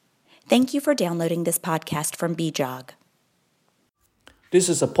Thank you for downloading this podcast from BJOG. This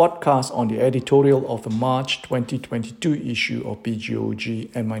is a podcast on the editorial of the March 2022 issue of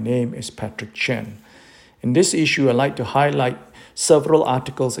BJOG, and my name is Patrick Chen. In this issue, I'd like to highlight several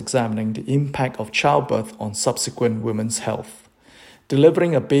articles examining the impact of childbirth on subsequent women's health.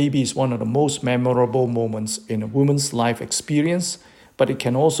 Delivering a baby is one of the most memorable moments in a woman's life experience, but it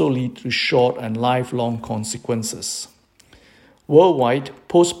can also lead to short and lifelong consequences. Worldwide,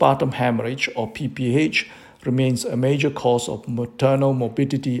 postpartum hemorrhage, or PPH, remains a major cause of maternal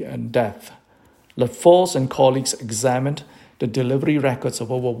morbidity and death. LaForce and colleagues examined the delivery records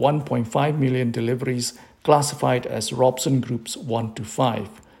of over 1.5 million deliveries classified as Robson Groups 1 to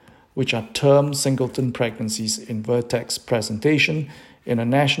 5, which are termed singleton pregnancies in Vertex presentation in a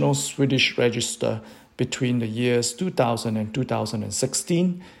national Swedish register between the years 2000 and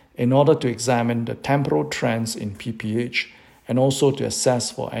 2016 in order to examine the temporal trends in PPH and also to assess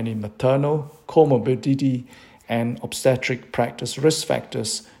for any maternal, comorbidity, and obstetric practice risk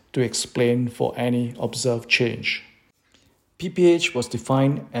factors to explain for any observed change. PPH was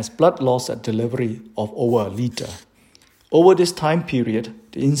defined as blood loss at delivery of over a liter. Over this time period,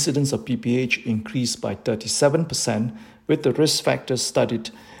 the incidence of PPH increased by 37%, with the risk factors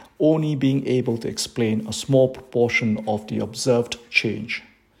studied only being able to explain a small proportion of the observed change.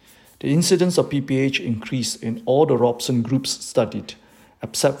 The incidence of PPH increased in all the Robson groups studied,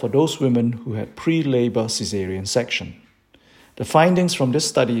 except for those women who had pre-labor cesarean section. The findings from this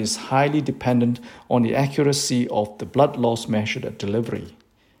study is highly dependent on the accuracy of the blood loss measured at delivery.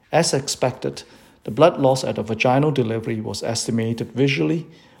 As expected, the blood loss at a vaginal delivery was estimated visually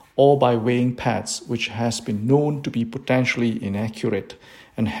or by weighing pads, which has been known to be potentially inaccurate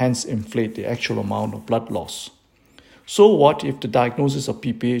and hence inflate the actual amount of blood loss. So what if the diagnosis of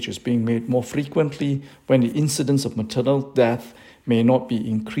PPH is being made more frequently when the incidence of maternal death may not be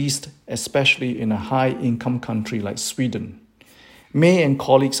increased, especially in a high-income country like Sweden? May and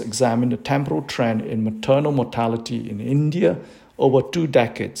colleagues examined the temporal trend in maternal mortality in India over 2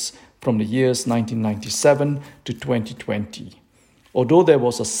 decades, from the years 1997 to 2020. Although there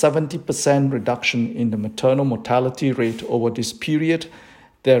was a 70% reduction in the maternal mortality rate over this period,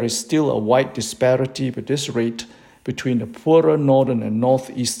 there is still a wide disparity with this rate between the poorer northern and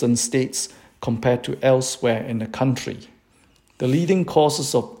northeastern states compared to elsewhere in the country. The leading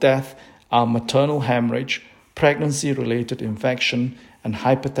causes of death are maternal hemorrhage, pregnancy-related infection, and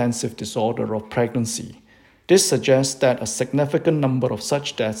hypertensive disorder of pregnancy. This suggests that a significant number of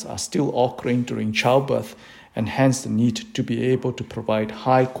such deaths are still occurring during childbirth, and hence the need to be able to provide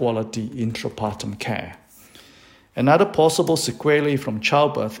high-quality intrapartum care. Another possible sequelae from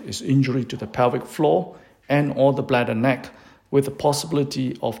childbirth is injury to the pelvic floor and or the bladder neck, with the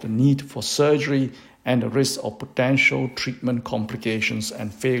possibility of the need for surgery and the risk of potential treatment complications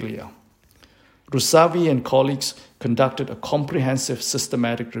and failure. Rusavi and colleagues conducted a comprehensive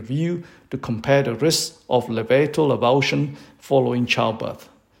systematic review to compare the risks of levator avulsion following childbirth.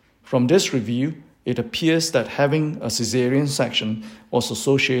 From this review, it appears that having a caesarean section was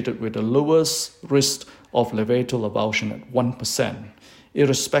associated with the lowest risk of levator avulsion at 1%.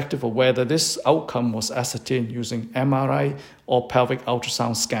 Irrespective of whether this outcome was ascertained using MRI or pelvic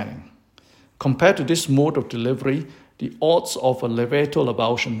ultrasound scanning. Compared to this mode of delivery, the odds of a levator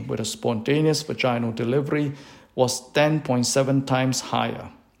avulsion with a spontaneous vaginal delivery was 10.7 times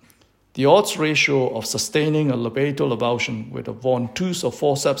higher. The odds ratio of sustaining a levator avulsion with a von Toos or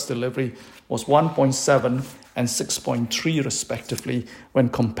forceps delivery was 1.7 and 6.3 respectively when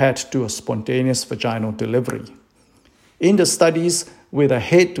compared to a spontaneous vaginal delivery. In the studies with a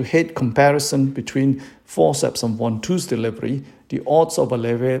head-to-head comparison between forceps and von Toos delivery, the odds of a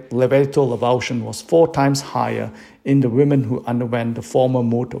levator avulsion was 4 times higher in the women who underwent the former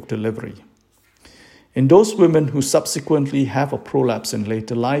mode of delivery. In those women who subsequently have a prolapse in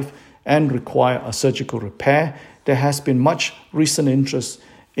later life and require a surgical repair, there has been much recent interest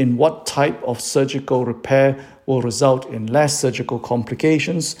in what type of surgical repair will result in less surgical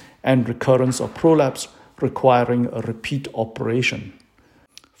complications and recurrence of prolapse requiring a repeat operation.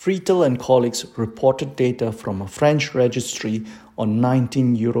 Friedel and colleagues reported data from a French registry on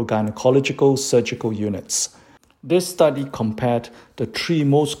 19 urogynecological surgical units. This study compared the 3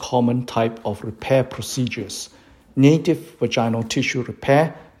 most common type of repair procedures: native vaginal tissue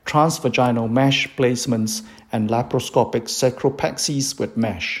repair, transvaginal mesh placements, and laparoscopic sacropexies with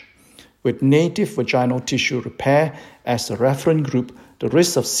mesh. With native vaginal tissue repair as the reference group, the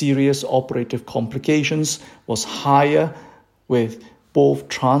risk of serious operative complications was higher with both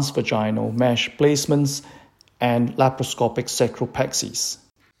transvaginal mesh placements and laparoscopic sacropexies.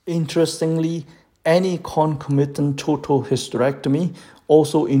 Interestingly, any concomitant total hysterectomy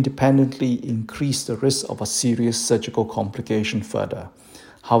also independently increase the risk of a serious surgical complication further.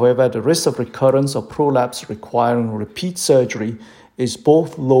 However, the risk of recurrence or prolapse requiring repeat surgery is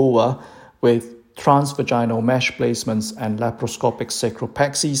both lower with transvaginal mesh placements and laparoscopic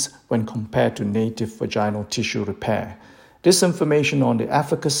sacropexies when compared to native vaginal tissue repair. This information on the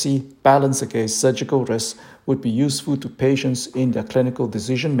efficacy balanced against surgical risk would be useful to patients in their clinical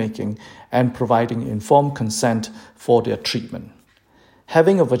decision-making and providing informed consent for their treatment.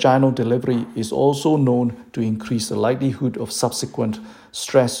 Having a vaginal delivery is also known to increase the likelihood of subsequent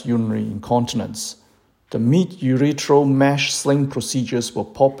stress urinary incontinence. The mid-urethral mesh sling procedures were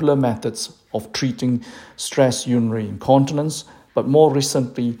popular methods of treating stress urinary incontinence, but more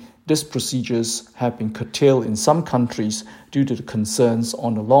recently, these procedures have been curtailed in some countries due to the concerns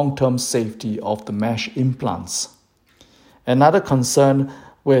on the long-term safety of the mesh implants. Another concern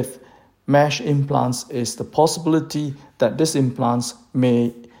with mesh implants is the possibility that these implants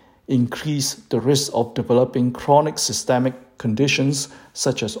may increase the risk of developing chronic systemic conditions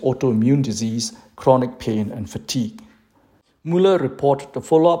such as autoimmune disease, chronic pain, and fatigue. Muller reported the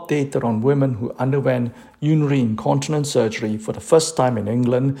follow-up data on women who underwent urinary incontinence surgery for the first time in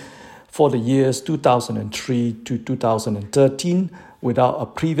England for the years 2003 to 2013 without a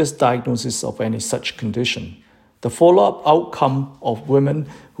previous diagnosis of any such condition. The follow-up outcome of women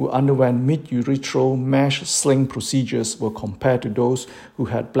who underwent mid-urethral mesh sling procedures were compared to those who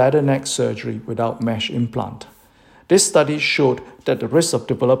had bladder neck surgery without mesh implant. This study showed that the risk of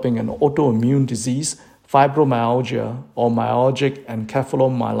developing an autoimmune disease, fibromyalgia, or myalgic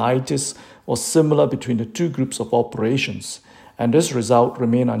encephalomyelitis was similar between the two groups of operations, and this result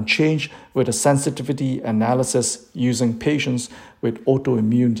remained unchanged with a sensitivity analysis using patients with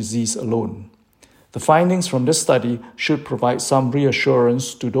autoimmune disease alone. The findings from this study should provide some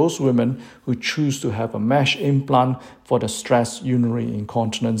reassurance to those women who choose to have a mesh implant for the stress urinary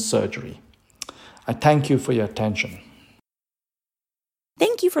incontinence surgery. I thank you for your attention.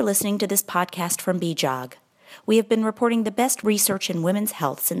 Thank you for listening to this podcast from BJOG. We have been reporting the best research in women's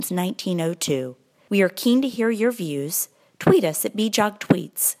health since 1902. We are keen to hear your views. Tweet us at BJOG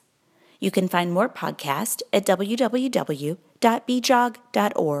Tweets. You can find more podcasts at www.bjog.org.